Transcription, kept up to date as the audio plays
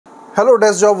Hello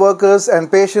desk job workers and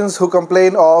patients who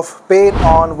complain of pain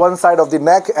on one side of the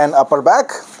neck and upper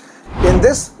back. In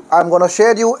this, I'm going to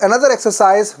share you another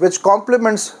exercise which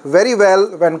complements very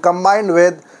well when combined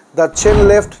with the chin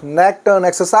lift neck turn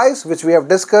exercise which we have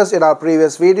discussed in our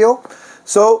previous video.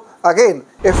 So again,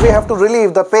 if we have to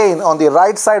relieve the pain on the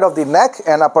right side of the neck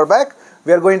and upper back,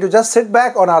 we are going to just sit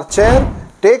back on our chair,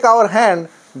 take our hand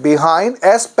behind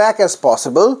as back as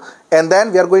possible, and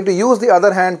then we are going to use the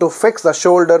other hand to fix the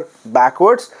shoulder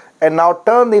backwards, and now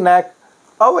turn the neck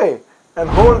away and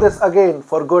hold this again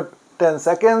for good 10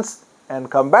 seconds and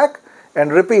come back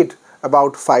and repeat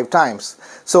about 5 times.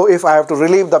 So if I have to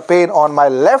relieve the pain on my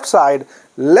left side,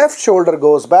 left shoulder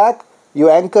goes back, you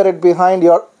anchor it behind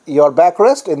your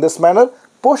backrest in this manner,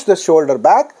 push the shoulder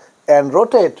back and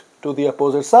rotate to the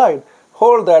opposite side.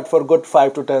 Hold that for good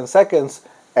 5 to 10 seconds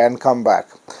and come back.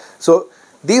 So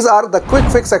these are the quick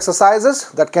fix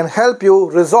exercises that can help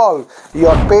you resolve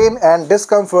your pain and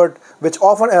discomfort which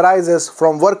often arises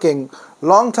from working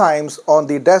long times on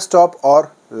the desktop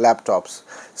or laptops.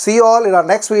 See you all in our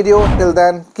next video. Till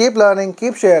then, keep learning,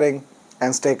 keep sharing,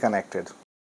 and stay connected.